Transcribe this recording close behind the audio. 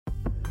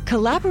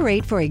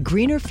Collaborate for a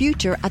greener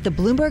future at the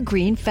Bloomberg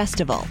Green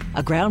Festival,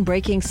 a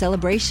groundbreaking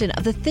celebration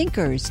of the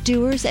thinkers,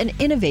 doers, and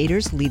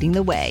innovators leading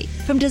the way.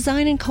 From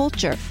design and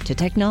culture to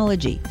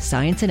technology,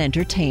 science, and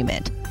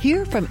entertainment.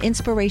 Hear from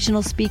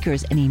inspirational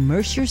speakers and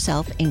immerse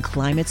yourself in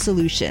climate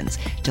solutions.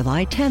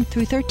 July 10th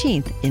through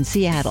 13th in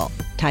Seattle.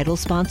 Title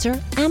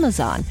sponsor,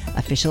 Amazon.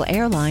 Official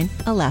airline,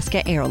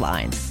 Alaska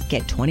Airlines.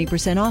 Get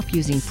 20% off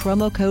using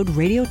promo code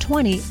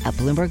radio20 at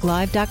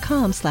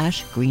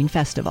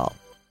bloomberglive.com/greenfestival.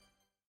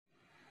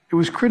 It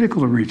was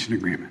critical to reach an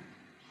agreement.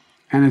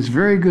 And it's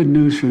very good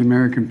news for the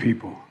American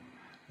people.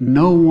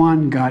 No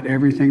one got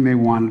everything they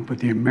wanted, but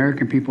the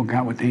American people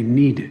got what they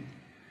needed.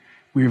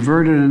 We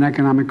averted an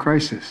economic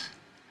crisis,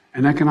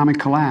 an economic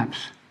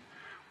collapse.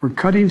 We're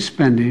cutting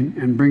spending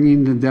and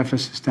bringing the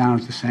deficits down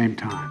at the same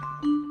time.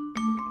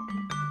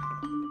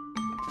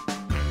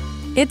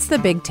 It's The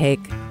Big Take.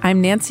 I'm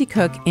Nancy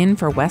Cook in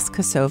for Wes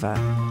Kosova.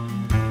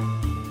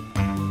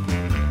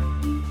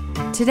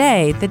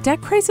 Today, the debt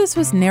crisis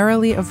was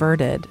narrowly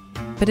averted,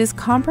 but is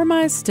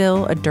compromise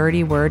still a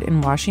dirty word in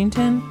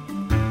Washington?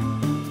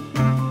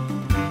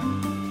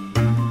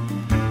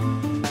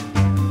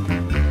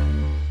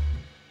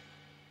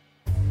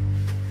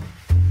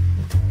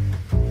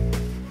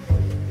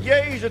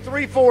 Yeas are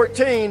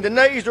 314, the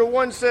nays are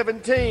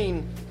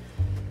 117.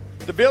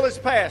 The bill is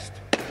passed.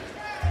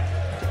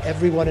 To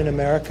everyone in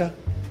America,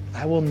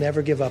 I will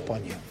never give up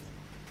on you.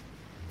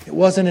 It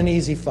wasn't an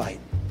easy fight.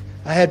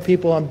 I had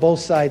people on both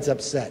sides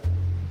upset,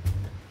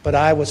 but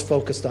I was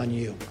focused on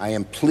you. I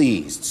am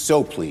pleased,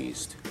 so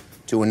pleased,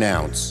 to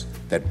announce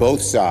that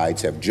both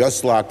sides have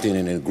just locked in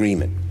an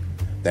agreement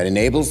that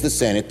enables the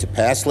Senate to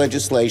pass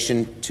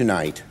legislation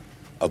tonight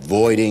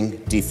avoiding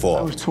default.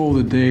 I was told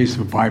the days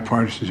of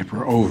bipartisanship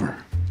are over,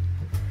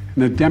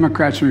 and that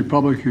Democrats and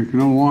Republicans can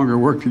no longer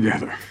work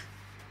together.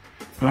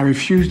 But I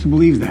refuse to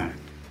believe that,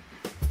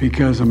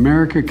 because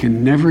America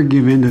can never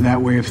give in to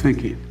that way of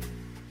thinking.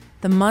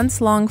 The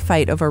months-long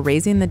fight over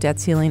raising the debt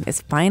ceiling is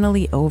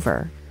finally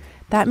over.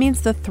 That means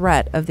the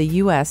threat of the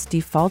U.S.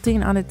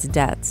 defaulting on its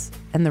debts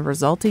and the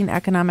resulting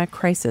economic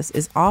crisis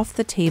is off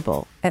the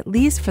table, at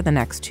least for the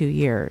next 2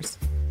 years.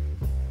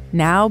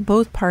 Now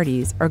both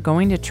parties are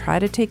going to try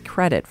to take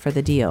credit for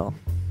the deal.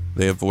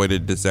 They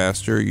avoided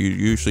disaster. You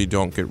usually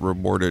don't get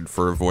rewarded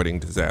for avoiding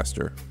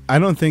disaster. I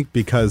don't think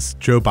because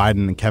Joe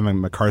Biden and Kevin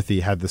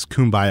McCarthy had this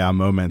kumbaya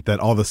moment that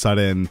all of a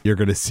sudden you're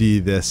going to see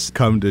this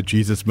come to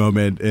Jesus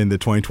moment in the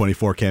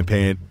 2024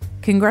 campaign.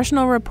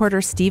 Congressional reporter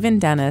Stephen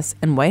Dennis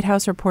and White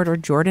House reporter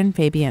Jordan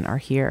Fabian are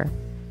here.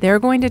 They're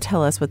going to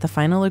tell us what the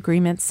final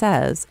agreement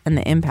says and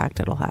the impact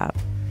it'll have.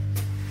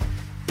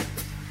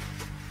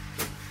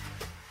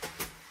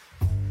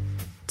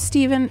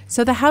 Stephen,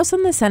 so the House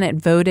and the Senate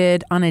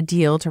voted on a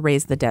deal to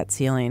raise the debt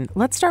ceiling.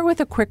 Let's start with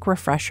a quick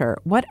refresher.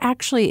 What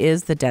actually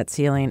is the debt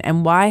ceiling,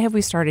 and why have we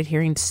started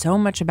hearing so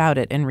much about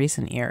it in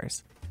recent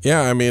years?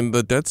 Yeah, I mean,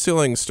 the debt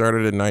ceiling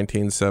started in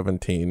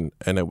 1917,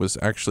 and it was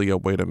actually a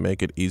way to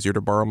make it easier to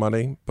borrow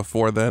money.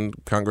 Before then,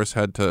 Congress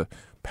had to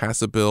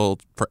pass a bill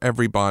for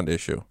every bond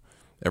issue.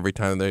 Every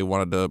time they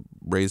wanted to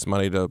raise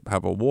money to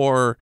have a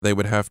war, they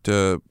would have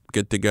to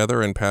get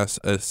together and pass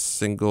a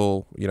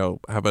single,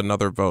 have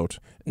another vote.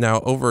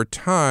 Now, over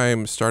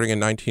time, starting in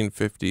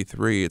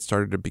 1953, it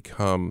started to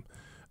become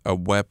a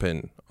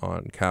weapon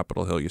on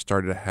Capitol Hill. You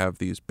started to have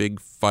these big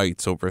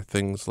fights over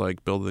things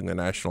like building the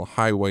national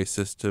highway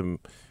system,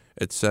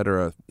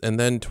 etc. And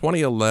then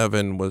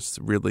 2011 was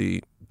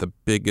really the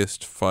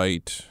biggest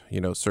fight,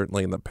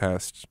 certainly in the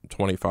past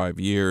 25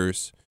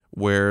 years,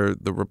 where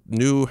the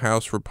new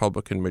House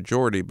Republican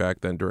majority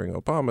back then during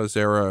Obama's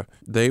era,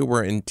 they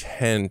were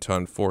intent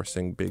on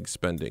forcing big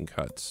spending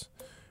cuts.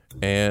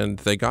 And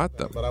they got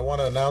them. But I want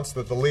to announce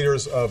that the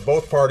leaders of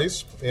both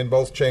parties in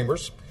both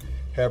chambers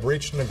have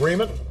reached an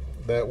agreement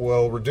that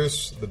will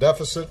reduce the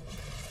deficit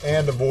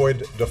and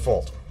avoid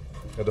default,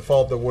 a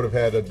default that would have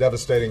had a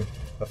devastating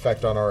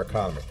effect on our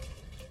economy.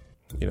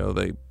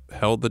 They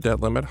held the debt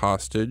limit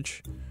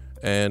hostage,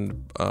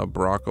 and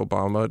Barack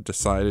Obama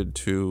decided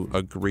to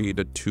agree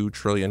to $2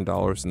 trillion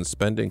in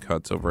spending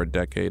cuts over a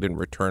decade in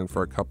return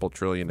for a couple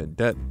trillion in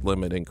debt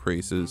limit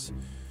increases.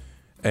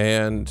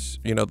 And,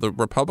 the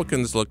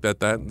Republicans looked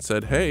at that and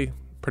said, hey,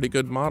 pretty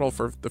good model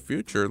for the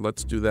future.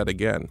 Let's do that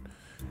again.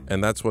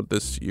 And that's what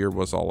this year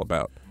was all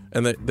about.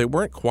 And they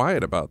weren't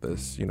quiet about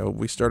this.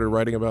 We started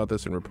writing about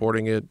this and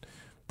reporting it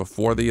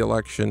before the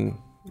election.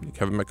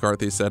 Kevin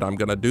McCarthy said, I'm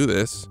going to do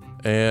this.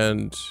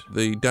 And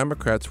the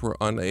Democrats were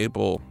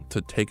unable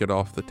to take it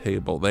off the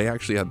table. They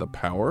actually had the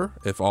power.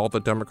 If all the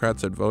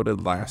Democrats had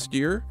voted last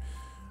year,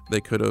 they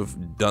could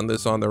have done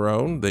this on their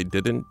own. They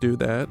didn't do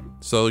that.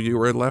 So you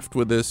were left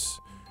with this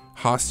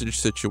hostage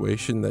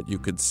situation that you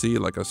could see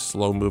like a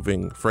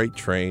slow-moving freight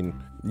train,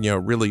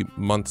 really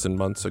months and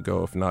months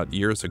ago, if not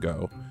years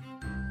ago.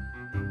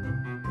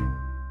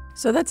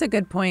 So that's a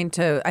good point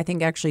to, I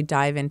think, actually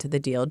dive into the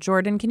deal.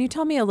 Jordan, can you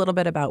tell me a little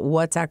bit about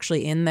what's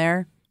actually in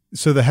there?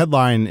 So the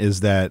headline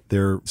is that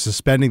they're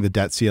suspending the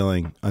debt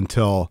ceiling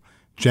until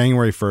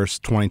January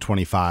 1st,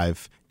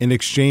 2025, in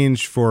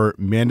exchange for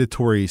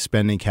mandatory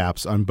spending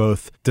caps on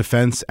both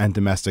defense and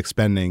domestic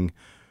spending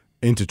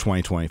into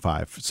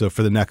 2025. So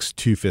for the next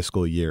 2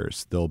 fiscal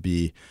years, there'll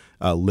be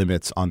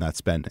limits on that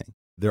spending.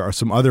 There are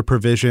some other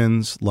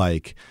provisions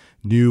like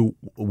new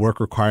work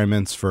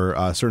requirements for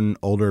certain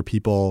older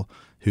people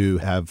who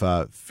have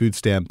food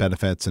stamp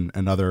benefits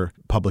and other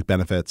public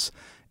benefits.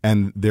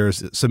 And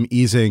there's some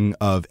easing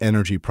of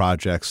energy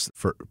projects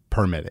for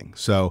permitting.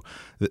 So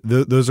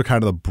those are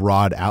kind of the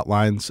broad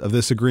outlines of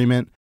this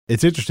agreement.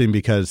 It's interesting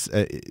because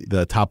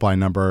the top line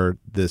number,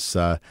 this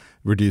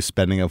reduced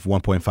spending of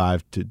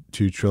 $1.5 to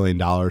 $2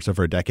 trillion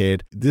over a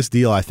decade, this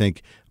deal, I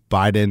think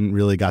Biden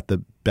really got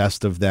the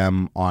best of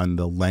them on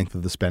the length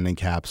of the spending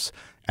caps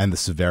and the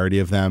severity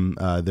of them.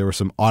 There were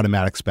some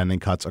automatic spending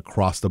cuts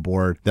across the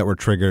board that were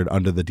triggered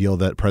under the deal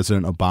that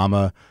President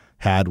Obama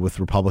had with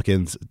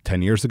Republicans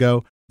 10 years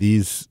ago.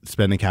 These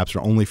spending caps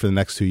are only for the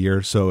next 2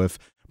 years. So if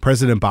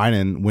President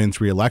Biden wins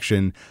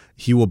re-election,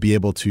 he will be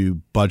able to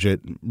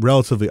budget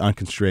relatively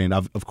unconstrained,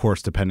 of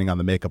course, depending on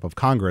the makeup of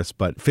Congress,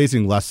 but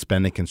facing less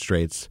spending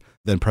constraints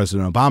than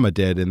President Obama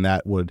did. And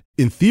that would,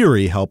 in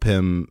theory, help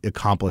him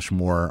accomplish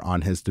more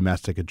on his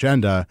domestic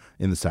agenda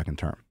in the second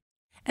term.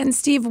 And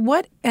Steve,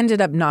 what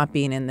ended up not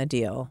being in the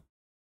deal?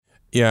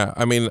 Yeah,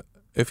 I mean,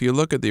 if you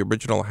look at the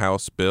original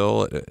House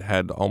bill, it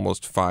had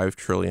almost $5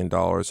 trillion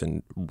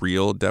in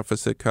real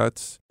deficit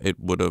cuts. It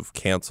would have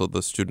canceled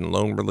the student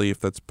loan relief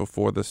that's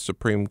before the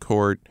Supreme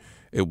Court.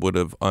 It would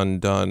have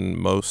undone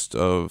most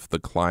of the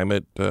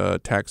climate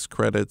tax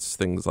credits,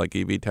 things like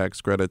EV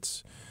tax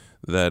credits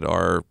that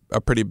are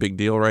a pretty big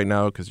deal right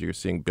now because you're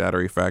seeing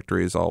battery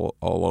factories all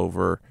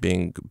over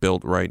being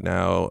built right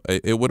now.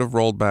 It would have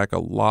rolled back a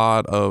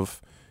lot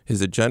of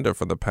his agenda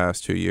for the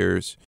past 2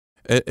 years.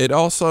 It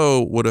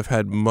also would have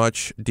had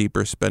much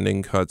deeper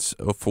spending cuts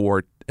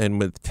and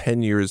with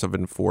 10 years of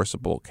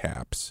enforceable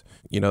caps.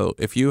 You know,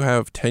 if you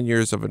have 10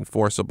 years of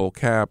enforceable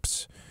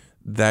caps,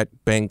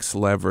 that banks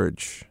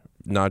leverage,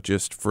 not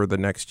just for the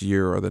next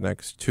year or the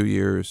next 2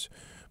 years,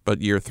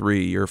 but year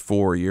 3, year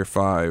 4, year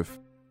 5.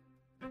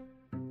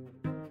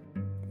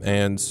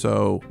 And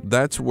so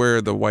that's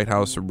where the White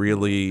House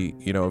really,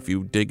 you know, if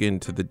you dig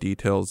into the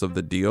details of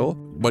the deal,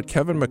 what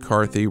Kevin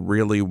McCarthy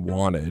really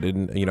wanted,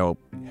 and, you know,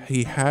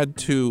 he had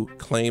to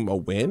claim a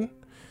win.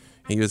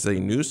 He is a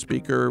new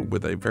speaker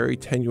with a very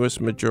tenuous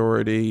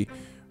majority,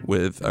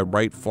 with a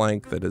right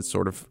flank that is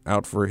sort of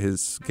out for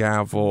his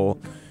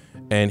gavel,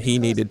 and he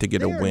needed to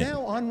get a win. They are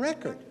now on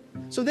record,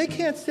 so they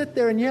can't sit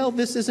there and yell,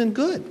 this isn't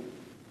good.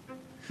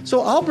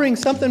 So I'll bring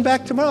something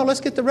back tomorrow. Let's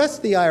get the rest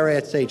of the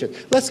IRS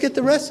agents. Let's get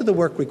the rest of the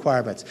work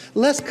requirements.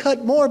 Let's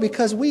cut more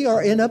because we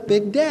are in a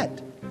big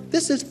debt.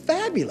 This is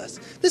fabulous.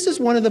 This is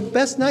one of the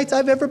best nights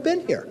I've ever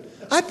been here.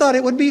 I thought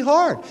it would be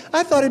hard.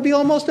 I thought it'd be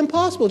almost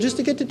impossible just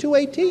to get to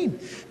 218.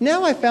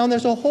 Now I found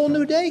there's a whole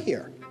new day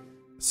here.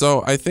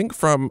 So I think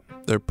from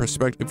the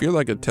perspective, if you're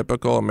like a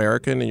typical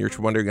American and you're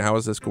wondering how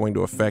is this going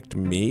to affect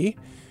me,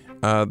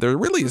 there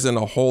really isn't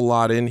a whole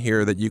lot in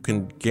here that you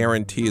can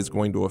guarantee is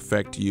going to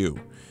affect you.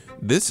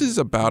 This is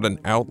about an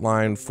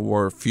outline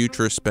for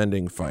future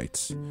spending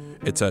fights.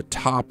 It's a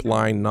top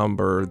line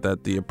number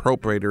that the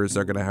appropriators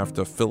are going to have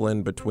to fill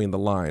in between the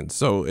lines.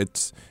 So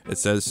it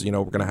says, you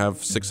know, we're going to have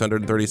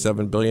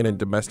 $637 billion in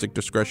domestic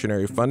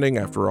discretionary funding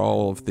after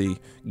all of the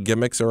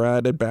gimmicks are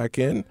added back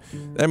in.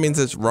 That means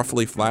it's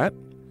roughly flat,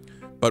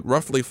 but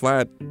roughly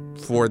flat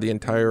for the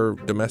entire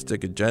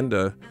domestic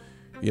agenda.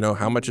 You know,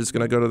 how much is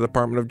going to go to the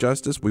Department of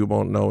Justice? We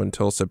won't know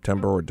until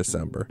September or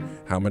December.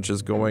 How much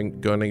is going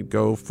to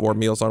go for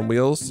Meals on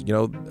Wheels? You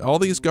know, all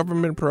these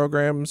government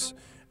programs,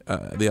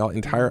 the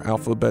entire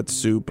alphabet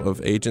soup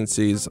of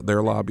agencies,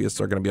 their lobbyists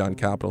are going to be on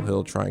Capitol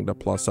Hill trying to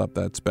plus up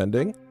that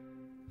spending.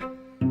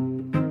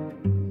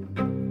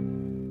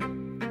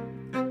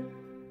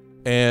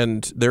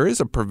 And there is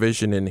a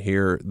provision in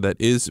here that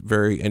is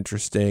very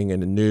interesting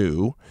and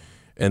new.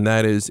 And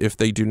that is if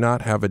they do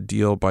not have a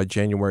deal by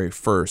January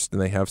 1st and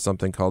they have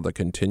something called a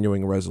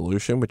continuing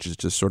resolution, which is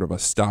just sort of a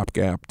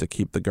stopgap to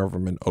keep the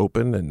government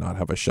open and not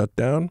have a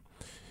shutdown,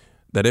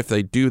 that if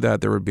they do that,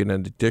 there would be an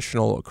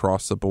additional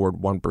across-the-board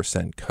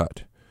 1%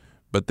 cut.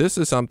 But this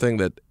is something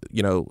that,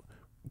 you know,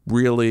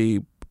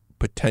 really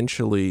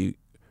potentially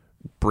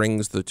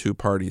brings the two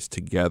parties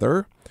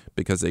together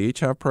because they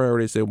each have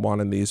priorities they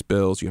want in these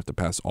bills. You have to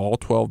pass all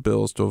 12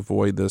 bills to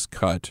avoid this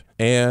cut.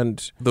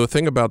 And the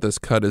thing about this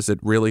cut is it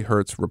really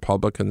hurts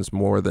Republicans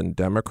more than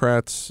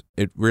Democrats.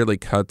 It really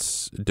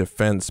cuts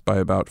defense by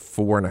about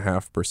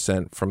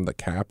 4.5% from the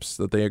caps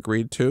that they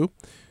agreed to.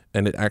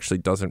 And it actually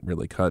doesn't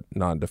really cut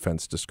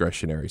non-defense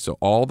discretionary. So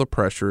all the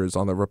pressure is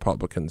on the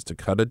Republicans to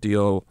cut a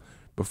deal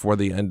before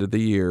the end of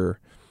the year,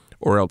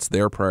 or else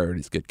their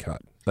priorities get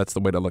cut. That's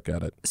the way to look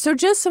at it. So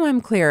just so I'm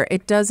clear,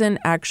 it doesn't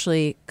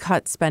actually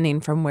cut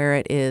spending from where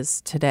it is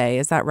today.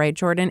 Is that right,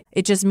 Jordan?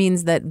 It just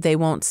means that they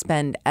won't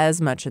spend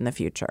as much in the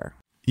future.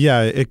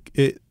 Yeah,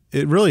 it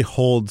really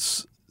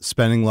holds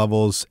spending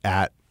levels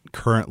at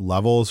current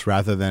levels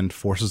rather than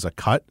forces a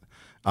cut.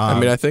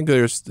 I think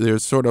there's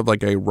sort of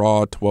like a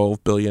raw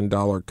 $12 billion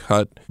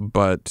cut,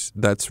 but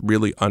that's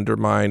really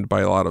undermined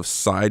by a lot of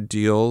side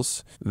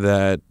deals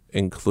that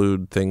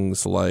include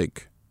things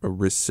like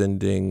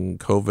rescinding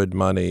COVID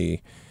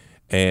money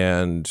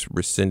and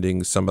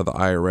rescinding some of the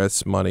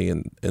IRS money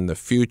in the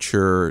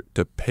future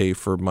to pay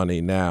for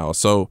money now.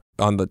 So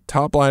on the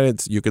top line,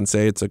 you can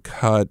say it's a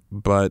cut,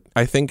 but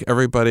I think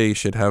everybody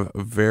should have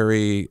a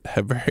very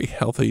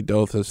healthy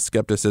dose of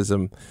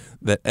skepticism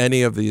that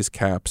any of these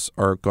caps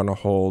are going to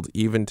hold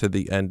even to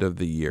the end of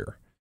the year.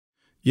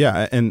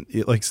 Yeah, and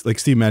like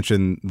Steve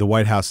mentioned, the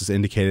White House has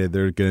indicated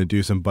they're going to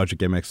do some budget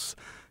gimmicks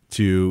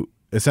to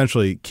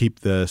essentially keep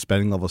the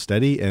spending level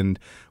steady. And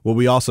what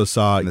we also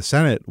saw in the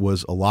Senate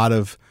was a lot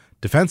of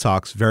defense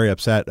hawks very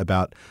upset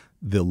about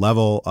the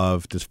level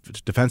of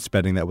defense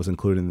spending that was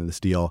included in this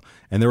deal.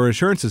 And there were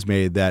assurances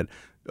made that,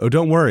 oh,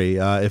 don't worry,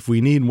 if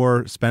we need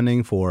more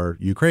spending for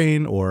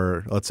Ukraine,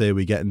 or let's say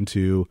we get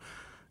into,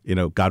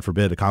 God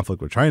forbid, a conflict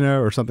with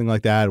China or something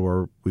like that,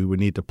 or we would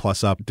need to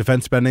plus up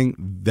defense spending,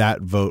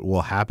 that vote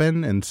will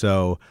happen. And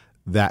so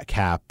that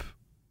cap,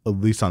 at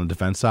least on the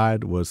defense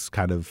side, was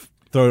kind of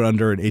thrown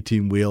under an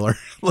 18-wheeler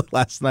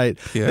last night.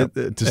 Yeah,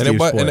 and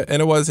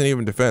it wasn't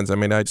even defense. I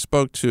mean, I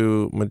spoke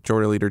to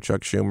Majority Leader Chuck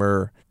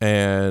Schumer,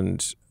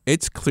 and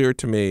it's clear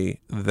to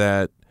me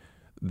that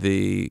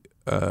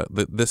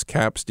this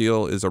caps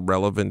deal is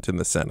irrelevant in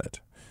the Senate.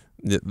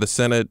 The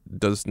Senate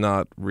does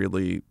not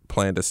really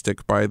plan to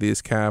stick by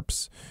these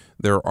caps.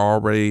 They're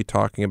already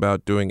talking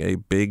about doing a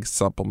big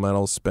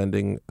supplemental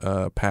spending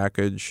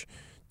package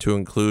to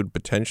include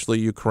potentially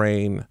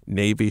Ukraine,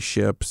 Navy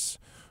ships,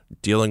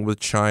 dealing with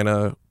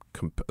China,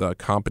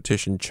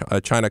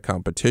 China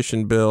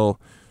competition bill,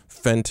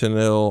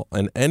 fentanyl,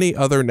 and any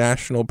other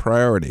national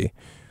priority.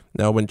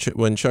 Now, when Chuck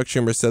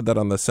Schumer said that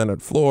on the Senate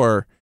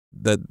floor,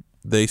 that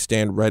they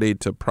stand ready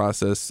to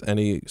process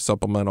any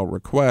supplemental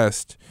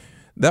request,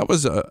 that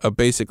was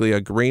basically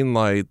a green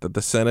light that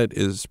the Senate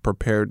is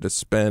prepared to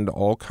spend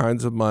all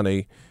kinds of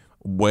money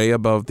way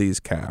above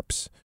these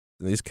caps.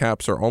 And these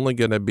caps are only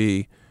going to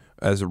be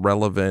as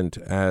relevant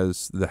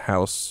as the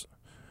House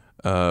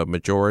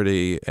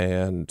majority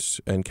and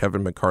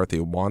Kevin McCarthy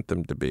want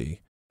them to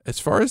be. As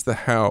far as the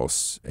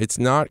House, it's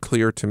not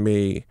clear to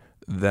me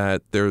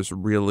that there's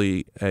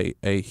really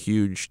a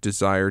huge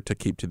desire to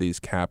keep to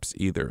these caps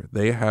either.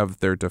 They have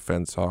their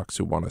defense hawks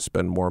who want to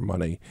spend more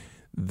money.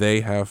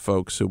 They have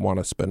folks who want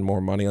to spend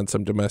more money on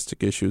some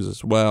domestic issues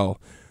as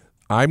well.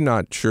 I'm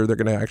not sure they're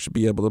going to actually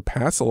be able to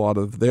pass a lot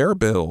of their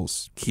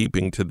bills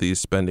keeping to these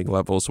spending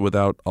levels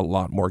without a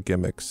lot more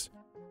gimmicks.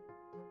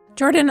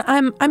 Jordan,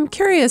 I'm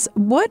curious,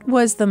 what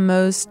was the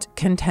most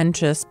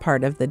contentious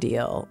part of the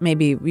deal?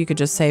 Maybe you could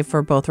just say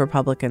for both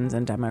Republicans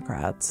and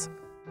Democrats.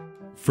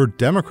 For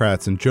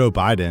Democrats and Joe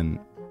Biden,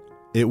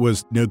 it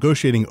was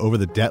negotiating over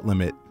the debt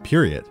limit,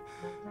 period.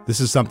 This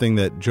is something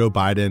that Joe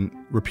Biden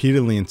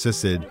repeatedly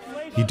insisted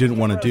he didn't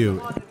want to do.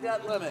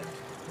 Debt limit.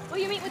 Will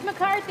you meet with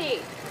McCarthy?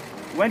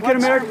 When can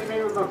America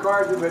meet with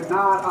McCarthy, but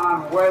not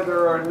on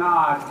whether or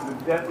not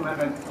the debt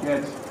limit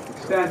gets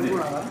extended?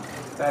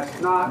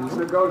 That's not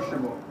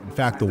negotiable. In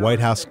fact, the White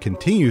House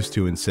continues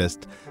to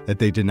insist that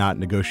they did not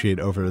negotiate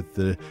over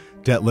the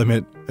debt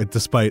limit,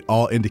 despite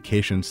all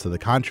indications to the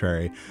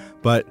contrary.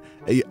 But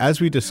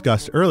as we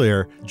discussed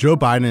earlier, Joe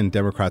Biden and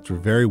Democrats were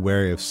very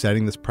wary of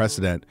setting this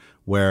precedent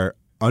where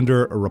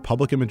under a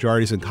Republican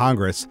majorities in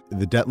Congress,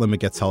 the debt limit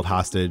gets held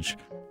hostage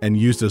and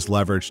used as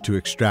leverage to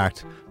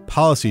extract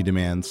policy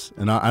demands,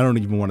 and I don't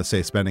even want to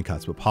say spending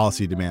cuts, but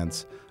policy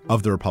demands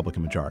of the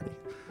Republican majority.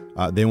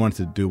 They wanted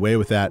to do away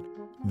with that.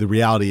 The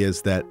reality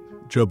is that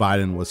Joe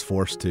Biden was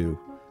forced to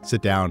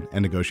sit down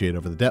and negotiate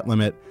over the debt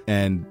limit,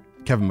 and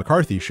Kevin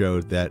McCarthy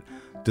showed that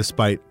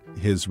despite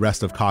his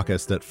rest of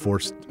caucus that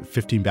forced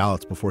 15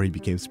 ballots before he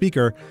became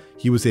speaker,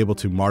 he was able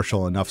to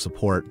marshal enough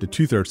support, the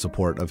two-thirds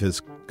support of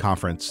his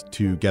conference,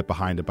 to get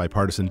behind a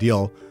bipartisan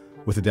deal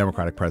with a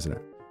Democratic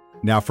president.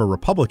 Now, for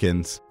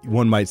Republicans,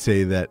 one might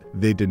say that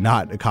they did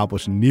not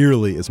accomplish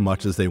nearly as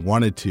much as they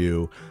wanted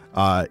to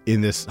in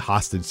this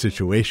hostage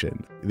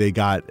situation. They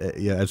got,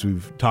 as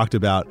we've talked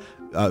about,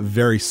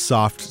 very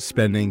soft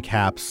spending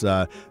caps.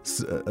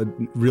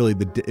 Really,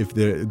 if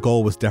the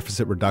goal was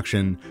deficit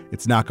reduction,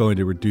 it's not going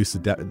to reduce the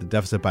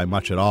deficit by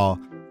much at all.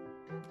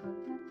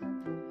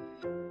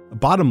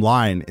 Bottom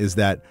line is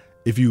that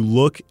if you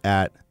look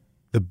at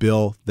the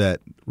bill that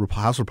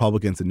House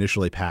Republicans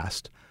initially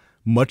passed,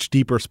 much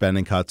deeper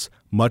spending cuts,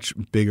 much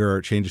bigger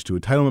changes to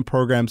entitlement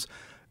programs,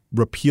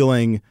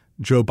 repealing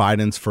Joe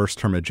Biden's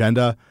first-term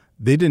agenda,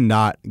 they did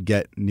not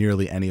get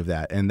nearly any of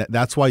that. And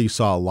that's why you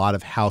saw a lot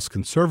of House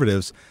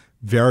conservatives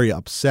very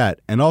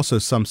upset, and also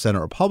some Senate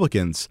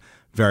Republicans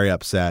very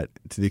upset,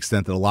 to the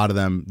extent that a lot of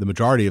them, the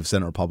majority of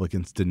Senate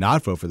Republicans, did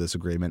not vote for this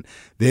agreement.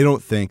 They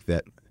don't think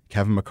that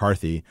Kevin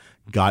McCarthy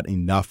got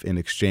enough in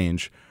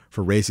exchange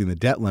for raising the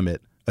debt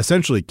limit,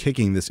 essentially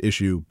kicking this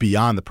issue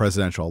beyond the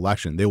presidential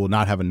election. They will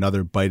not have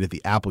another bite at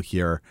the apple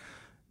here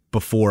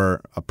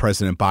before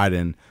President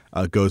Biden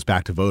goes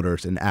back to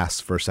voters and asks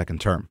for a second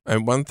term.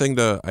 And one thing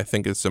that I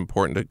think is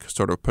important to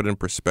sort of put in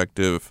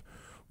perspective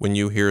when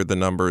you hear the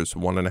numbers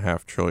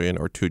 $1.5 trillion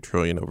or $2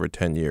 trillion over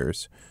 10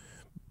 years.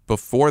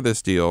 Before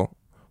this deal,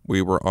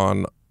 we were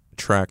on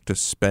track to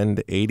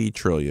spend $80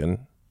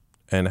 trillion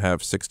and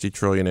have $60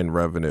 trillion in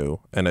revenue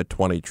and a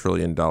 $20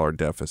 trillion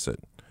deficit.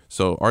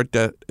 So our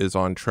debt is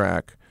on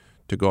track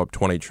to go up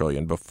 $20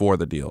 trillion before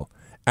the deal.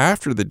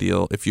 After the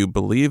deal, if you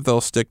believe they'll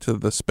stick to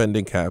the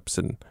spending caps,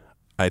 and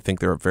I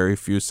think there are very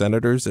few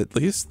senators, at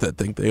least, that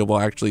think they will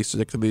actually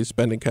stick to these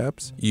spending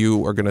caps,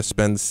 you are going to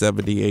spend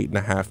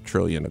 $78.5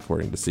 trillion,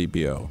 according to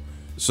CBO.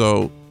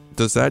 So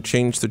does that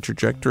change the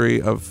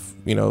trajectory of,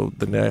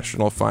 the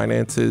national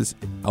finances?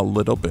 A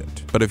little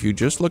bit. But if you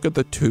just look at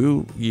the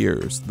 2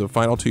 years, the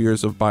final 2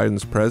 years of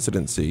Biden's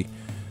presidency,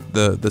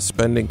 the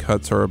spending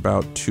cuts are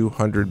about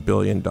 $200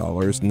 billion,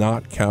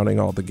 not counting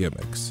all the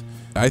gimmicks.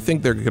 I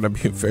think they're going to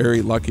be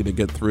very lucky to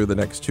get through the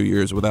next 2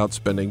 years without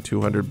spending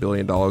 $200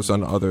 billion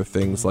on other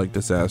things like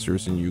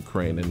disasters in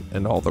Ukraine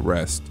and all the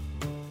rest.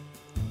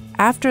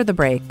 After the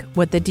break,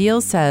 what the deal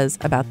says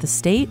about the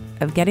state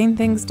of getting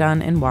things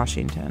done in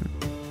Washington.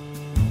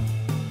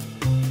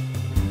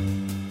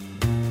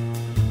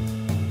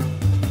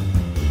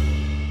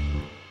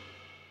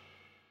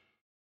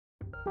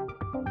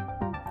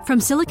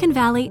 From Silicon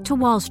Valley to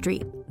Wall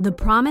Street, the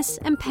promise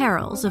and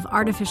perils of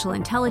artificial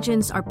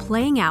intelligence are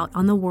playing out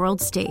on the world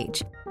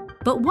stage.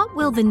 But what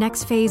will the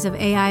next phase of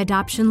AI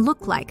adoption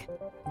look like?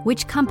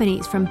 Which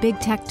companies, from big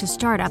tech to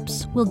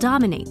startups, will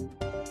dominate?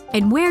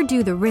 And where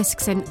do the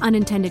risks and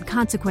unintended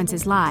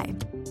consequences lie?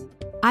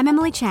 I'm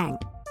Emily Chang.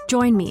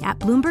 Join me at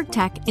Bloomberg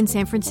Tech in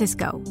San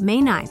Francisco, May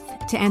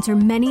 9th, to answer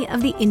many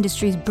of the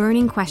industry's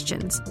burning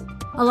questions,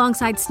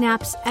 alongside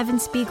Snap's Evan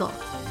Spiegel,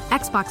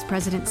 Xbox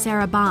President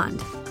Sarah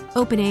Bond,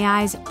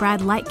 OpenAI's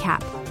Brad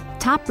Lightcap,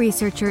 top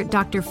researcher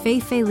Dr.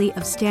 Fei Li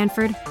of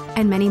Stanford,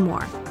 and many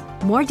more.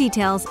 More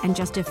details and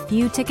just a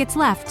few tickets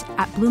left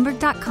at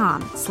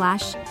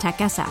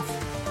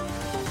Bloomberg.com/TechSF.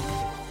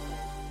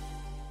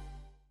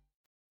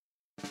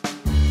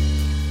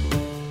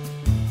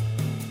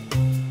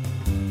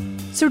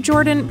 So,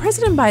 Jordan,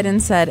 President Biden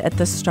said at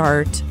the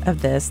start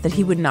of this that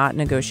he would not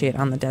negotiate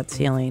on the debt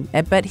ceiling,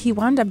 but he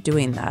wound up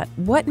doing that.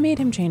 What made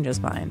him change his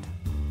mind?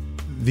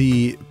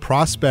 The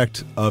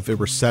prospect of a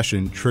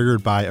recession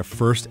triggered by a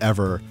first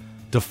ever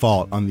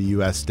default on the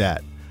U.S.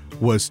 debt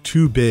was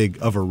too big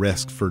of a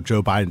risk for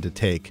Joe Biden to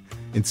take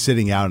in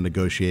sitting out a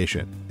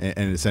negotiation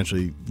and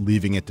essentially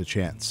leaving it to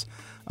chance.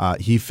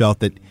 He felt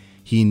that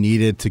he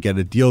needed to get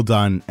a deal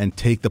done and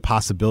take the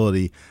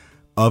possibility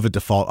of a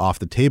default off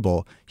the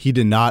table. He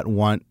did not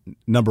want,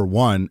 number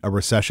one, a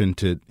recession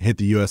to hit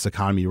the U.S.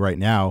 economy right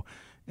now,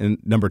 and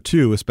number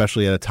two,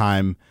 especially at a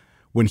time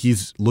when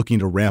he's looking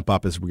to ramp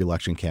up his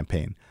reelection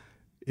campaign.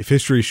 If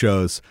history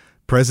shows,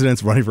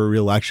 presidents running for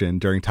reelection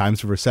during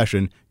times of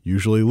recession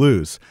usually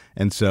lose.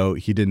 And so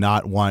he did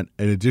not want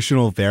an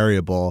additional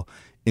variable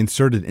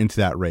inserted into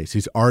that race.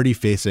 He's already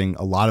facing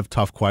a lot of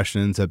tough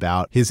questions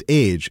about his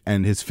age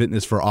and his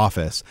fitness for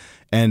office,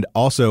 and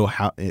also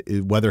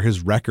whether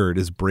his record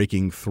is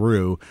breaking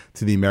through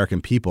to the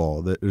American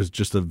people. There's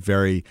just a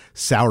very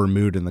sour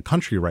mood in the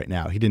country right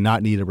now. He did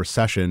not need a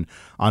recession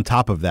on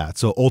top of that.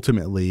 So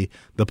ultimately,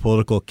 the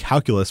political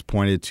calculus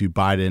pointed to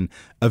Biden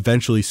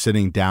eventually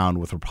sitting down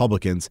with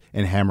Republicans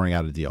and hammering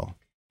out a deal.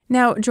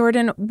 Now,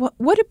 Jordan,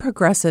 what do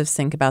progressives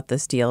think about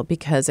this deal?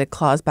 Because it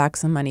claws back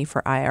some money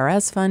for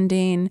IRS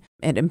funding.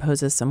 It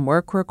imposes some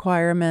work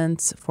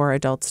requirements for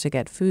adults to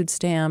get food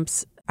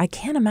stamps. I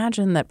can't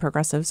imagine that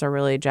progressives are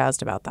really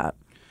jazzed about that.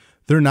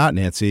 They're not,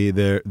 Nancy.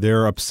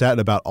 They're upset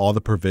about all the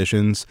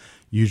provisions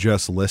you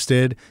just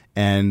listed.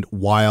 And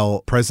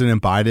while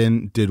President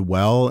Biden did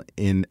well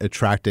in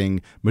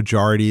attracting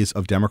majorities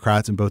of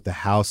Democrats in both the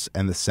House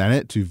and the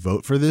Senate to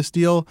vote for this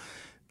deal,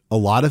 a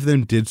lot of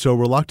them did so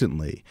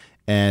reluctantly.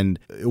 And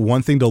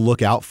one thing to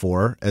look out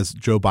for as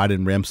Joe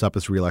Biden ramps up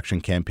his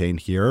reelection campaign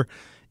here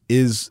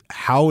is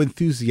how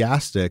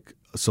enthusiastic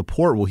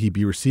support will he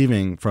be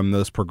receiving from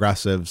those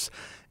progressives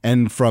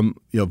and from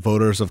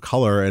voters of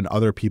color and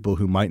other people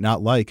who might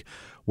not like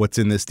what's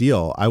in this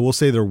deal. I will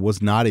say there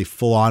was not a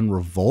full-on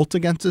revolt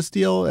against this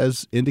deal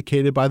as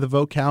indicated by the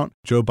vote count.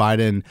 Joe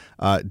Biden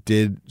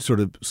did sort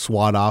of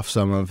swat off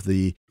some of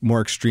the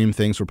more extreme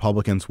things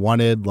Republicans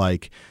wanted,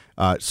 like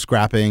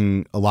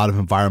scrapping a lot of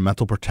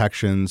environmental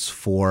protections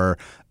for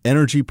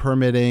energy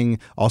permitting,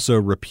 also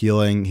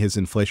repealing his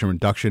Inflation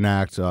Reduction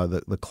Act,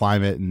 the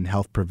climate and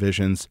health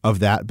provisions of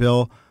that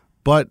bill.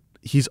 But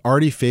he's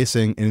already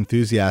facing an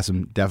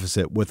enthusiasm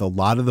deficit with a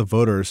lot of the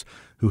voters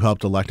who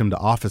helped elect him to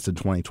office in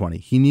 2020.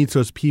 He needs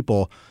those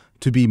people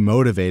to be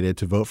motivated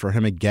to vote for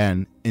him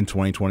again in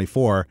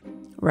 2024.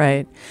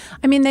 Right.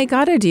 I mean, they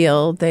got a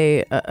deal.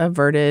 They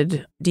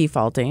averted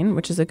defaulting,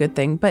 which is a good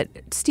thing. But,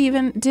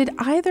 Stephen, did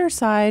either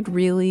side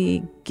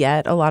really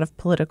get a lot of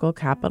political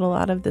capital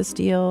out of this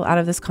deal, out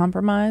of this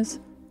compromise?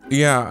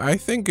 Yeah, I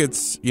think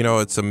it's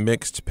a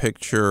mixed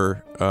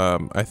picture.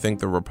 I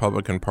think the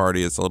Republican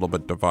Party is a little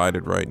bit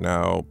divided right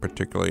now,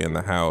 particularly in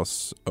the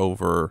House,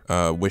 over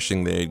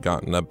wishing they had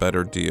gotten a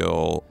better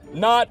deal.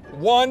 Not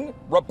one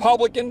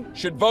Republican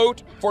should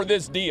vote for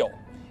this deal.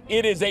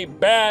 It is a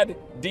bad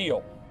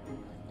deal.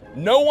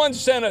 No one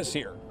sent us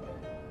here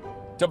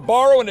to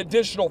borrow an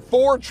additional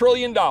 $4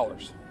 trillion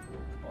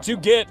to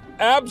get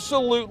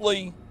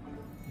absolutely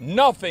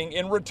nothing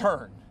in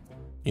return.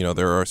 You know,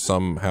 there are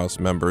some House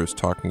members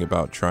talking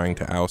about trying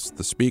to oust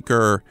the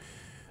Speaker.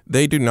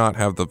 They do not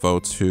have the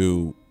votes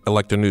to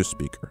elect a new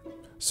Speaker.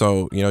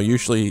 So, you know,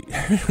 usually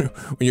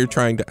when you're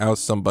trying to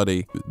oust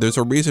somebody, there's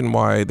a reason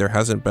why there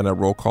hasn't been a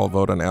roll call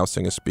vote on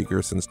ousting a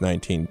Speaker since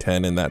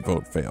 1910, and that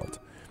vote failed.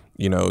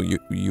 You know,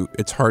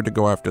 it's hard to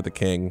go after the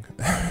king,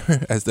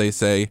 as they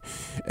say,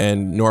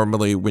 and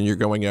normally when you're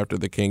going after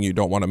the king, you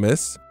don't want to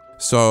miss.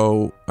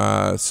 So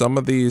some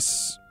of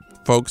these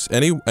folks,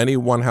 any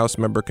one House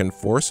member can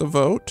force a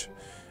vote,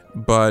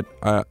 but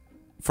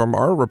from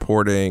our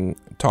reporting,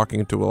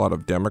 talking to a lot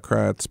of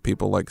Democrats,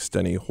 people like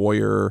Steny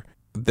Hoyer,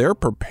 they're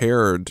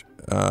prepared,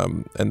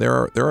 and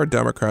there are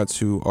Democrats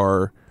who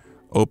are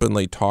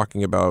openly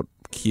talking about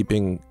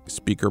keeping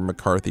Speaker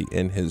McCarthy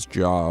in his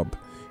job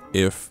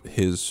if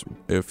his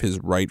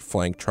right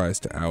flank tries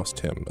to oust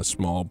him, a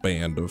small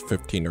band of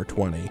 15 or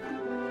 20.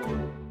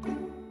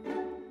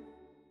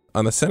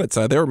 On the Senate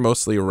side, they were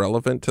mostly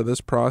irrelevant to this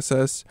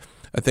process.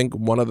 I think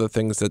one of the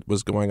things that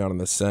was going on in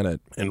the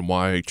Senate and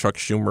why Chuck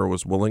Schumer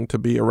was willing to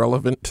be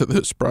irrelevant to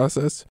this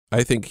process,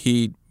 I think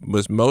he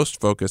was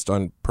most focused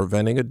on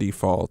preventing a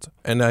default.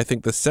 And I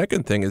think the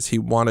second thing is he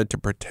wanted to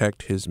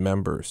protect his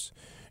members.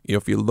 You know,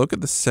 if you look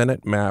at the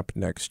Senate map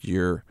next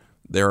year,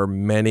 there are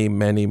many,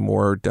 many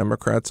more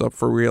Democrats up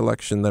for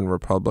re-election than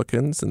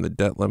Republicans, and the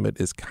debt limit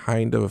is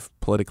kind of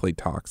politically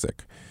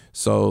toxic.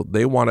 So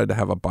they wanted to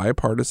have a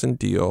bipartisan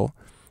deal.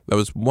 That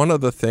was one of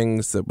the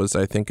things that was,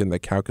 I think, in the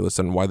calculus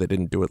on why they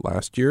didn't do it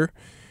last year,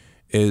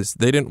 is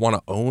they didn't want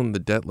to own the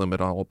debt limit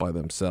all by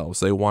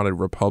themselves. They wanted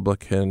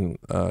Republican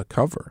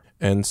cover.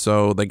 And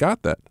so they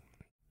got that.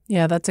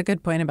 Yeah, that's a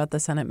good point about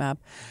the Senate map.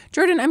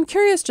 Jordan, I'm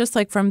curious, just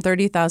like from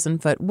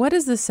 30,000 foot, what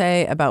does this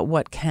say about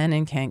what can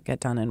and can't get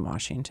done in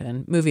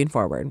Washington moving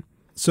forward?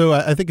 So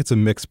I think it's a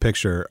mixed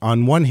picture.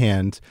 On one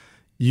hand,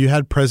 you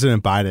had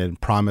President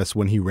Biden promise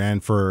when he ran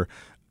for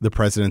the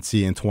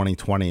presidency in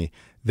 2020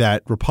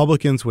 that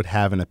Republicans would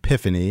have an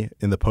epiphany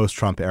in the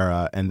post-Trump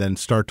era and then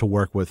start to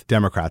work with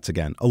Democrats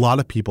again. A lot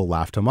of people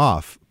laughed him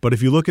off. But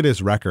if you look at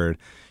his record,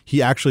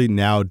 he actually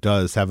now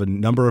does have a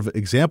number of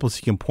examples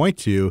he can point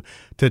to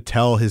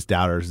tell his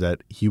doubters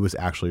that he was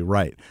actually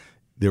right.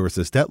 There was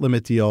this debt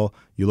limit deal.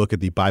 You look at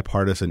the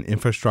bipartisan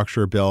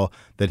infrastructure bill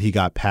that he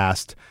got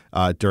passed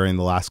during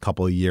the last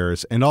couple of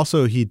years. And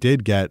also he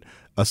did get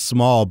a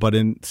small but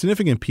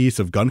significant piece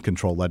of gun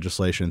control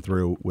legislation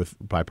through with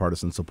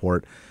bipartisan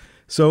support.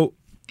 So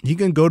he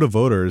can go to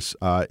voters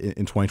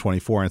in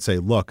 2024 and say,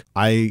 look,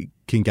 I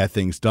can get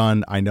things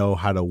done. I know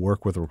how to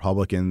work with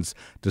Republicans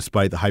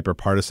despite the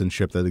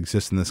hyper-partisanship that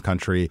exists in this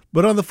country.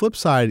 But on the flip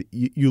side,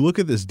 you look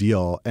at this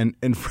deal and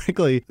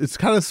frankly, it's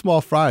kind of small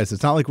fries.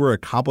 It's not like we're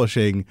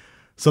accomplishing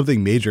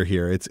something major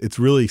here. It's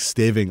really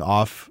staving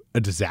off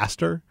a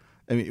disaster.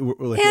 I mean,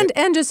 we're like,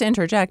 and just to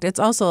interject, it's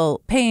also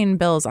paying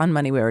bills on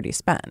money we already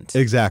spent.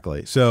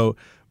 Exactly. So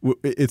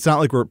it's not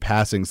like we're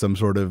passing some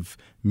sort of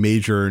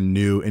major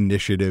new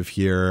initiative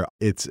here.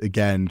 It's,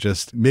 again,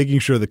 just making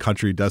sure the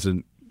country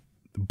doesn't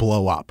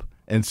blow up.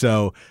 And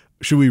so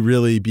should we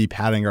really be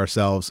patting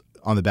ourselves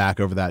on the back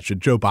over that?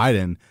 Should Joe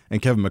Biden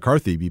and Kevin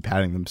McCarthy be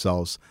patting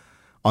themselves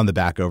on the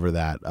back over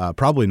that?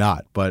 Probably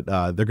not, but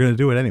they're going to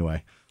do it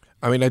anyway.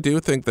 I mean, I do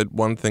think that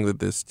one thing that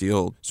this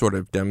deal sort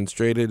of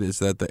demonstrated is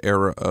that the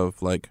era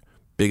of like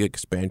big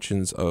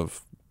expansions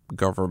of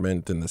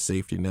government and the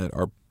safety net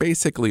are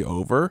basically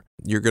over.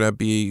 You're going to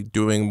be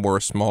doing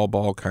more small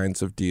ball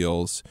kinds of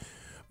deals,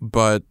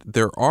 but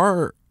there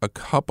are a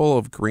couple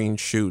of green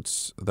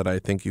shoots that I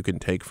think you can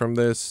take from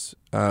this.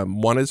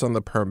 One is on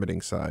the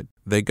permitting side.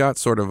 They got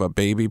sort of a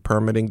baby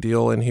permitting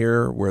deal in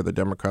here where the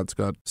Democrats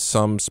got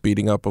some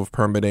speeding up of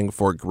permitting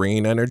for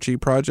green energy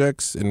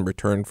projects in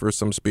return for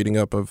some speeding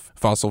up of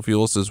fossil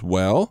fuels as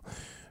well.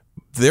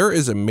 There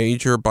is a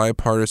major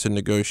bipartisan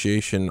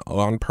negotiation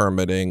on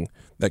permitting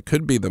that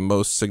could be the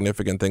most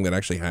significant thing that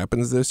actually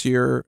happens this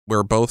year,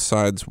 where both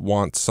sides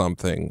want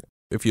something.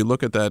 If you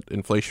look at that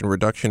Inflation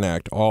Reduction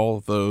Act,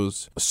 all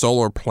those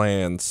solar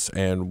plants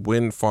and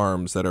wind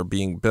farms that are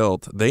being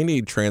built, they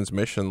need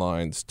transmission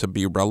lines to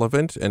be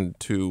relevant and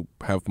to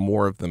have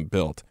more of them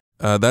built.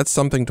 That's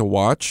something to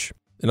watch.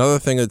 Another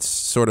thing that's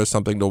sort of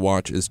something to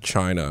watch is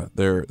China.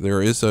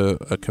 There is a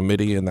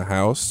committee in the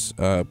House,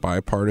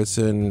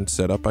 bipartisan,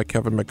 set up by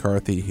Kevin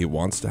McCarthy. He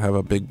wants to have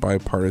a big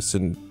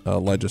bipartisan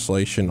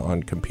legislation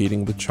on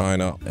competing with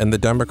China. And the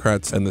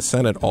Democrats and the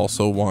Senate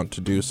also want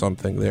to do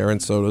something there,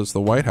 and so does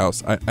the White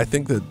House. I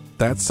think that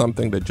that's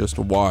something to just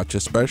watch,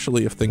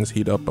 especially if things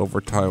heat up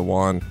over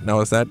Taiwan.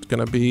 Now, is that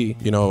going to be,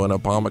 an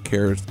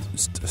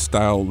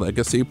Obamacare-style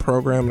legacy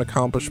program and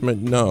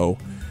accomplishment? No.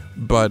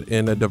 But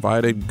in a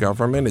divided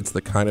government, it's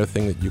the kind of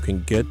thing that you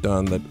can get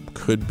done that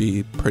could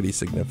be pretty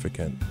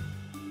significant.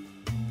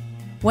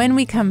 When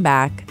we come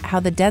back, how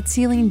the debt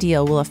ceiling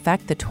deal will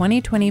affect the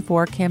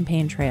 2024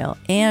 campaign trail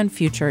and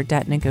future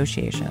debt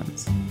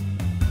negotiations.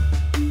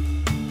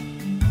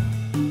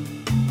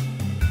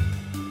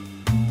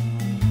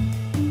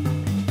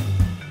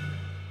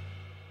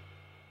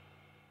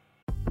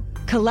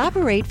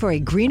 Collaborate for a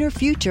greener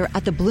future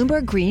at the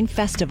Bloomberg Green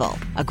Festival,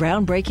 a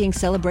groundbreaking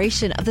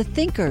celebration of the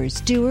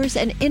thinkers, doers,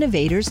 and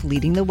innovators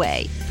leading the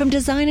way. From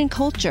design and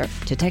culture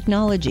to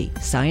technology,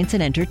 science,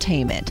 and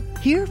entertainment.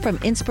 Hear from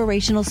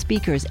inspirational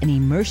speakers and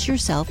immerse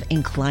yourself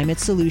in climate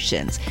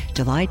solutions.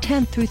 July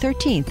 10th through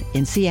 13th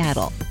in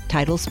Seattle.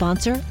 Title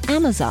sponsor,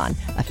 Amazon.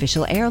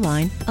 Official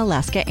airline,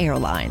 Alaska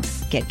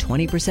Airlines. Get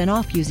 20%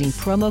 off using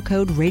promo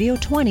code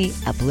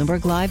radio20 at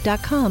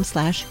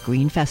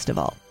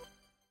bloomberglive.com/greenfestival.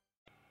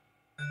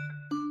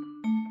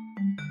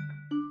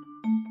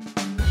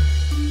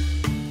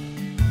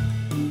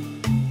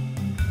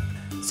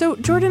 So,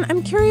 Jordan,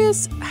 I'm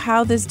curious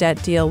how this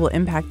debt deal will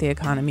impact the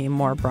economy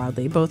more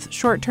broadly, both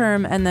short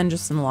term and then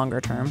just in the longer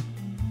term.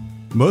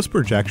 Most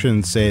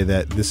projections say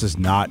that this is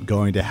not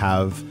going to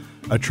have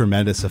a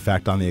tremendous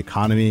effect on the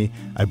economy.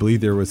 I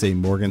believe there was a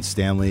Morgan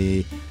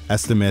Stanley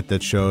estimate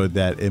that showed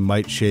that it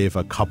might shave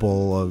a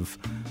couple of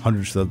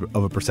hundredths of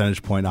a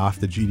percentage point off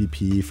the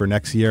GDP for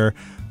next year.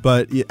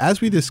 But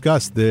as we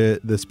discussed, the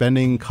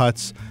spending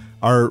cuts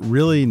are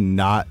really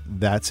not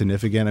that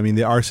significant. I mean,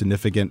 they are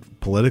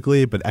significant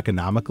politically, but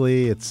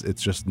economically, it's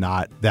just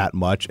not that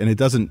much. And it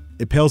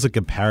pales in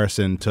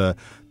comparison to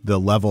the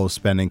level of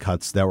spending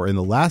cuts that were in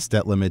the last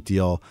debt limit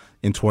deal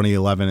in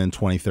 2011 and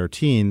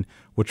 2013,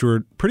 which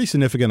were pretty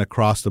significant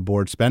across the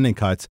board spending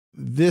cuts.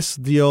 This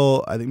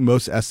deal, I think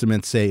most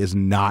estimates say, is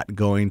not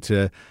going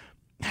to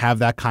have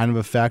that kind of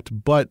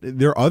effect. But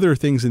there are other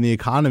things in the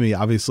economy,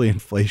 obviously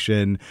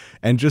inflation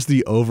and just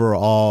the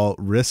overall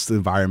risk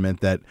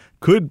environment that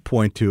could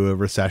point to a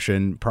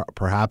recession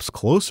perhaps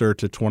closer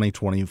to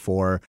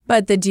 2024.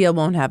 But the deal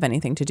won't have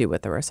anything to do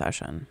with the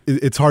recession.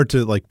 It's hard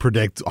to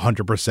predict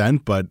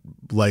 100%, but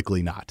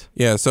likely not.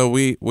 Yeah, so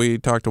we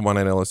talked to one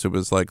analyst who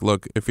was like,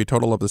 look, if you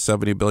total up the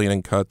 $70 billion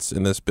in cuts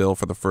in this bill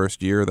for the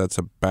first year, that's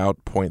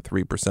about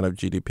 0.3% of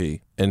GDP.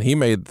 And he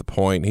made the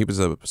point, he was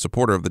a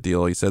supporter of the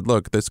deal. He said,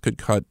 look, this could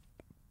cut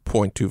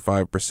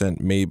 0.25%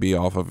 maybe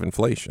off of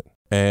inflation.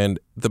 And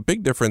the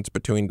big difference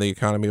between the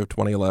economy of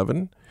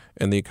 2011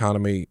 and the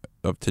economy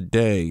of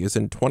today is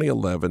in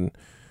 2011,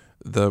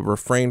 the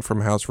refrain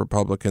from House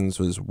Republicans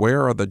was,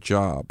 where are the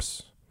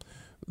jobs?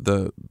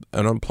 The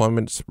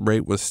unemployment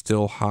rate was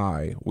still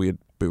high. We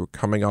were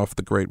coming off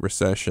the Great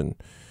Recession.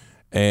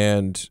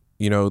 And,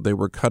 they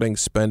were cutting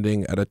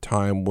spending at a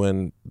time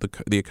when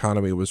the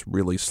economy was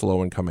really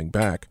slow and coming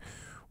back.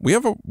 We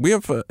have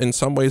in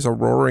some ways a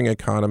roaring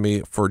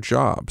economy for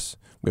jobs.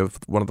 We have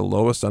one of the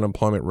lowest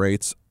unemployment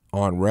rates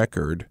on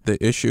record. The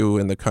issue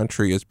in the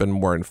country has been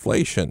more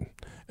inflation.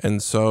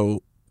 And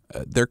so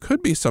there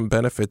could be some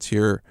benefits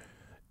here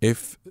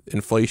if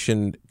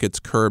inflation gets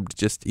curbed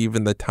just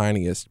even the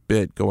tiniest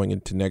bit going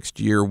into next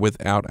year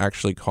without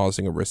actually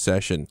causing a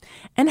recession.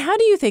 And how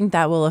do you think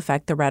that will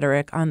affect the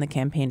rhetoric on the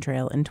campaign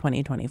trail in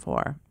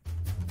 2024?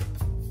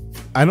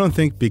 I don't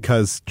think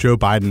because Joe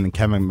Biden and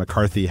Kevin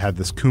McCarthy had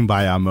this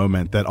kumbaya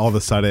moment that all of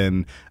a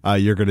sudden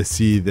you're going to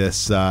see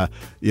this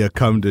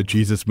come to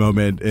Jesus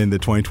moment in the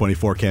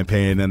 2024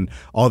 campaign, and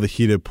all the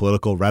heated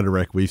political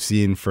rhetoric we've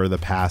seen for the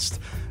past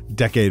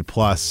decade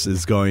plus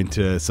is going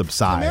to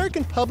subside. The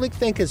American public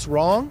think it's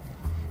wrong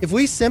if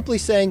we simply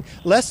saying,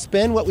 let's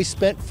spend what we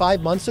spent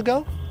 5 months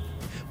ago.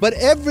 But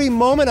every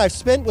moment I've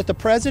spent with the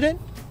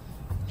president,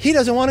 he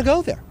doesn't want to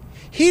go there.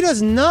 He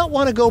does not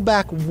want to go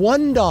back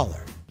 $1.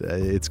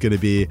 It's going to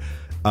be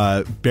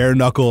a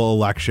bare-knuckle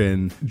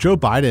election. Joe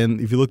Biden,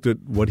 if you looked at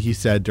what he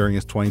said during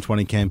his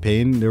 2020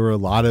 campaign, there were a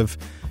lot of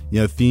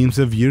themes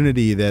of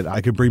unity that I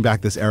could bring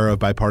back this era of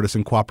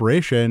bipartisan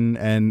cooperation,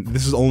 and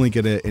this is only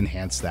going to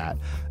enhance that,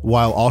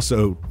 while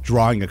also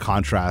drawing a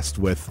contrast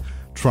with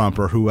Trump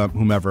or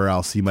whomever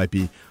else he might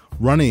be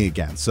running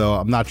against. So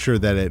I'm not sure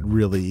that it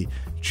really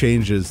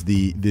changes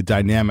the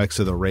dynamics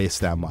of the race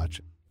that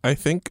much. I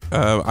think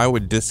I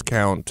would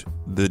discount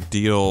the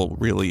deal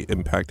really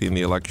impacting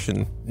the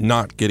election.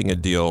 Not getting a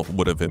deal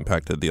would have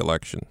impacted the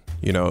election.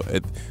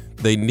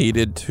 They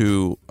needed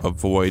to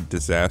avoid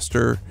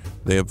disaster.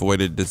 They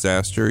avoided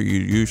disaster. You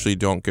usually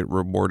don't get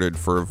rewarded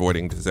for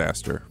avoiding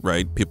disaster,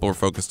 right? People are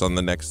focused on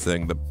the next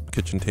thing, the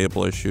kitchen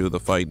table issue, the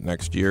fight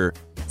next year.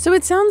 So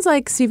it sounds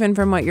like, Stephen,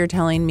 from what you're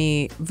telling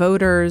me,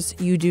 voters,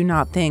 you do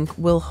not think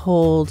will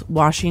hold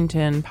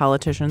Washington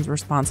politicians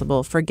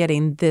responsible for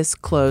getting this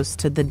close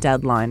to the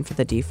deadline for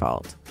the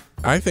default.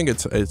 I think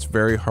it's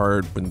very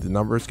hard when the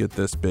numbers get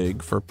this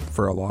big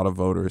for a lot of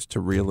voters to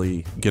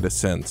really get a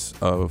sense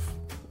of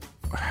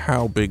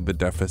how big the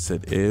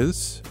deficit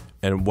is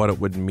and what it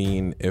would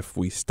mean if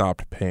we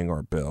stopped paying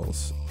our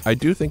bills. I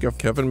do think if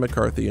Kevin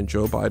McCarthy and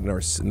Joe Biden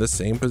are in the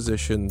same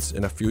positions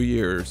in a few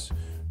years,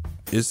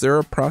 is there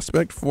a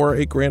prospect for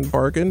a grand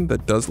bargain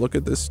that does look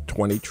at this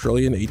 20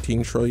 trillion,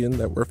 18 trillion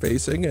that we're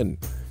facing and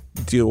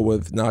deal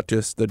with not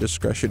just the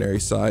discretionary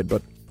side,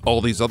 but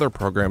all these other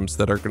programs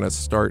that are going to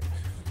start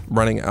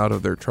running out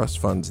of their trust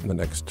funds in the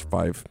next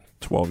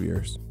 5-12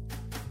 years?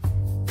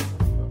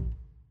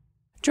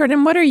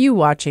 Jordan, what are you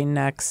watching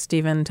next?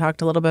 Stephen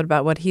talked a little bit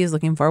about what he's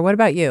looking for. What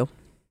about you?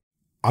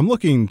 I'm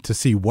looking to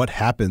see what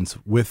happens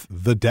with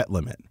the debt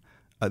limit.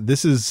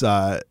 This is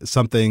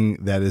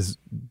something that is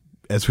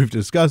as we've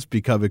discussed,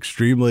 become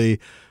extremely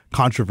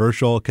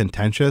controversial,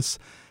 contentious.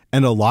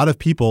 And a lot of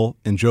people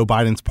in Joe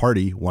Biden's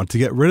party want to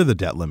get rid of the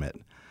debt limit.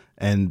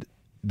 And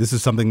this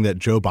is something that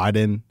Joe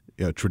Biden,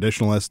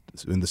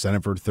 traditionalist in the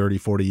Senate for 30,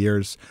 40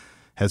 years,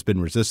 has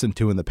been resistant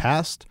to in the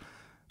past.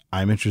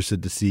 I'm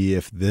interested to see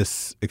if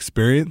this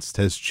experience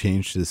has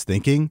changed his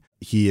thinking.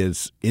 He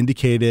has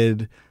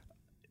indicated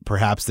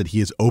perhaps that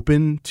he is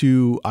open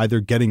to either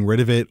getting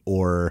rid of it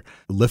or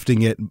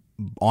lifting it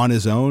on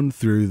his own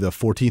through the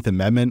 14th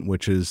Amendment,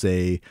 which is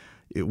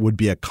it would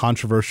be a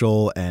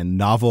controversial and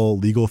novel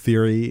legal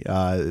theory.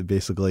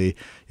 Basically,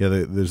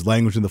 there's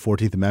language in the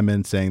 14th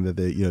Amendment saying that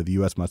the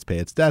U.S. must pay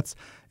its debts.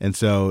 And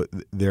so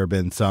there have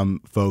been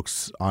some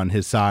folks on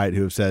his side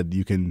who have said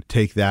you can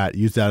take that,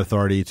 use that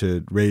authority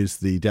to raise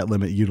the debt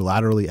limit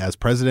unilaterally as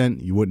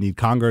president. You wouldn't need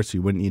Congress.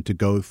 You wouldn't need to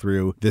go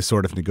through this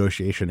sort of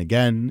negotiation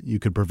again. You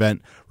could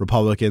prevent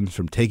Republicans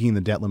from taking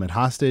the debt limit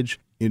hostage.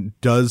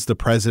 Does the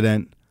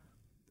president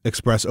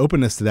express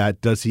openness to that?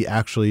 Does he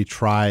actually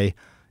try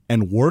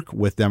and work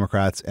with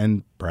Democrats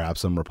and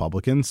perhaps some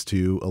Republicans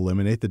to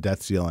eliminate the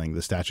debt ceiling,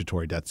 the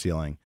statutory debt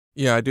ceiling?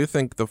 Yeah, I do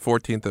think the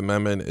 14th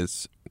Amendment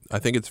I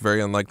think it's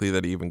very unlikely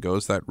that he even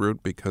goes that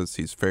route because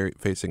he's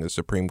facing a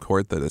Supreme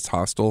Court that is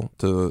hostile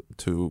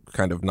to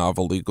kind of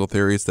novel legal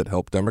theories that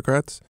help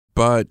Democrats.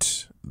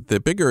 But the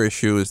bigger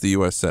issue is the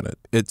U.S. Senate.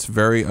 It's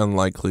very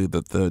unlikely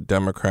that the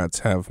Democrats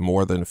have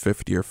more than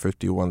 50 or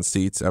 51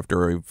 seats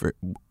after a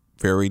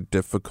very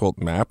difficult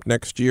map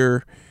next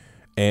year.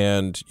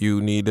 And you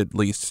need at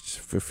least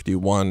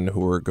 51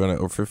 who are going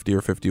to, or 50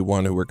 or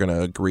 51 who are going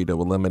to agree to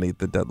eliminate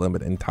the debt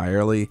limit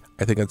entirely.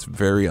 I think it's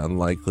very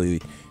unlikely.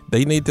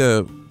 They need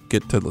to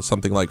get to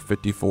something like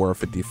 54 or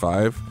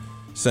 55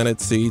 Senate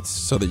seats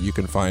so that you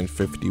can find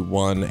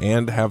 51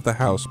 and have the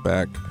House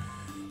back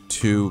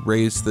to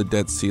raise the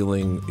debt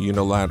ceiling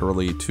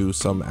unilaterally to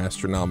some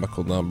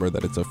astronomical number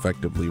that it's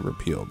effectively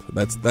repealed.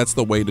 That's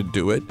the way to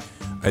do it.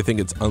 I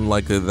think it's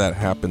unlikely that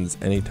happens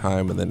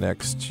anytime in the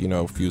next,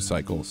 few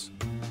cycles.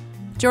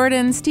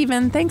 Jordan,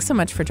 Stephen, thanks so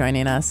much for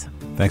joining us.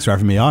 Thanks for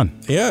having me on.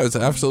 Yeah, it was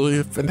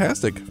absolutely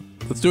fantastic.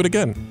 Let's do it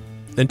again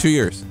in 2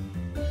 years.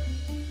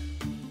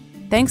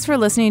 Thanks for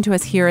listening to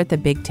us here at The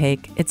Big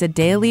Take. It's a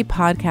daily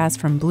podcast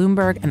from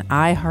Bloomberg and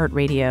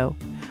iHeartRadio.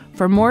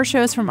 For more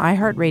shows from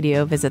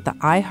iHeartRadio, visit the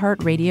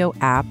iHeartRadio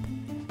app,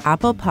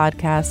 Apple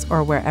Podcasts,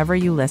 or wherever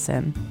you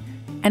listen.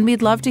 And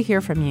we'd love to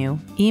hear from you.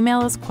 Email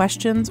us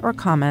questions or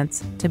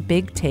comments to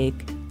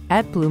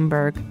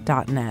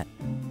bigtake@bloomberg.net.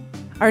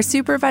 Our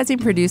supervising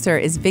producer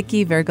is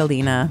Vicky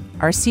Vergolina.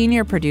 Our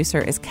senior producer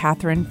is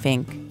Catherine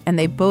Fink, and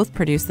they both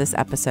produced this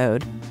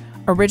episode.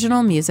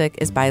 Original music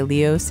is by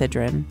Leo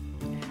Sidran.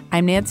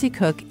 I'm Nancy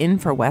Cook in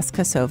for Wes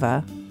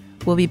Kosova.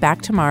 We'll be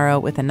back tomorrow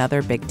with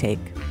another Big Take.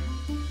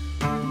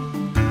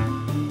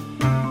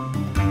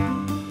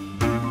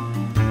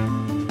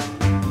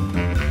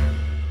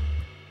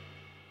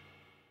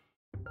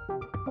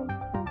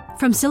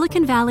 From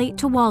Silicon Valley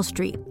to Wall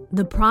Street,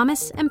 the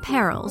promise and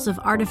perils of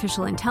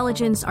artificial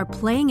intelligence are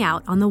playing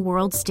out on the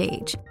world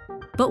stage.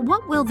 But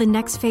what will the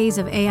next phase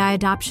of AI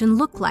adoption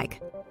look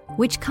like?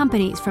 Which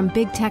companies from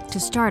big tech to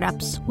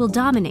startups will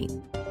dominate?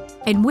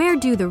 And where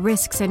do the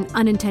risks and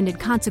unintended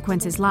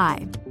consequences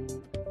lie?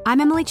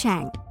 I'm Emily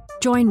Chang.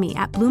 Join me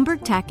at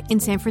Bloomberg Tech in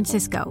San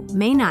Francisco,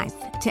 May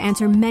 9th, to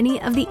answer many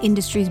of the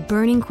industry's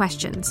burning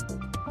questions,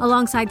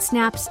 alongside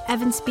Snap's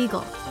Evan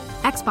Spiegel,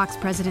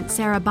 Xbox President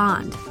Sarah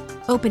Bond,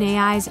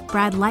 OpenAI's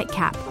Brad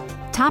Lightcap,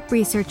 top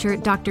researcher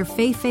Dr.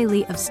 Fei-Fei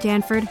Li of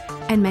Stanford,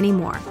 and many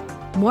more.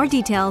 More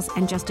details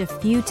and just a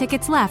few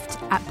tickets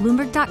left at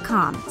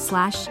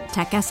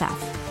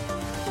Bloomberg.com/TechSF.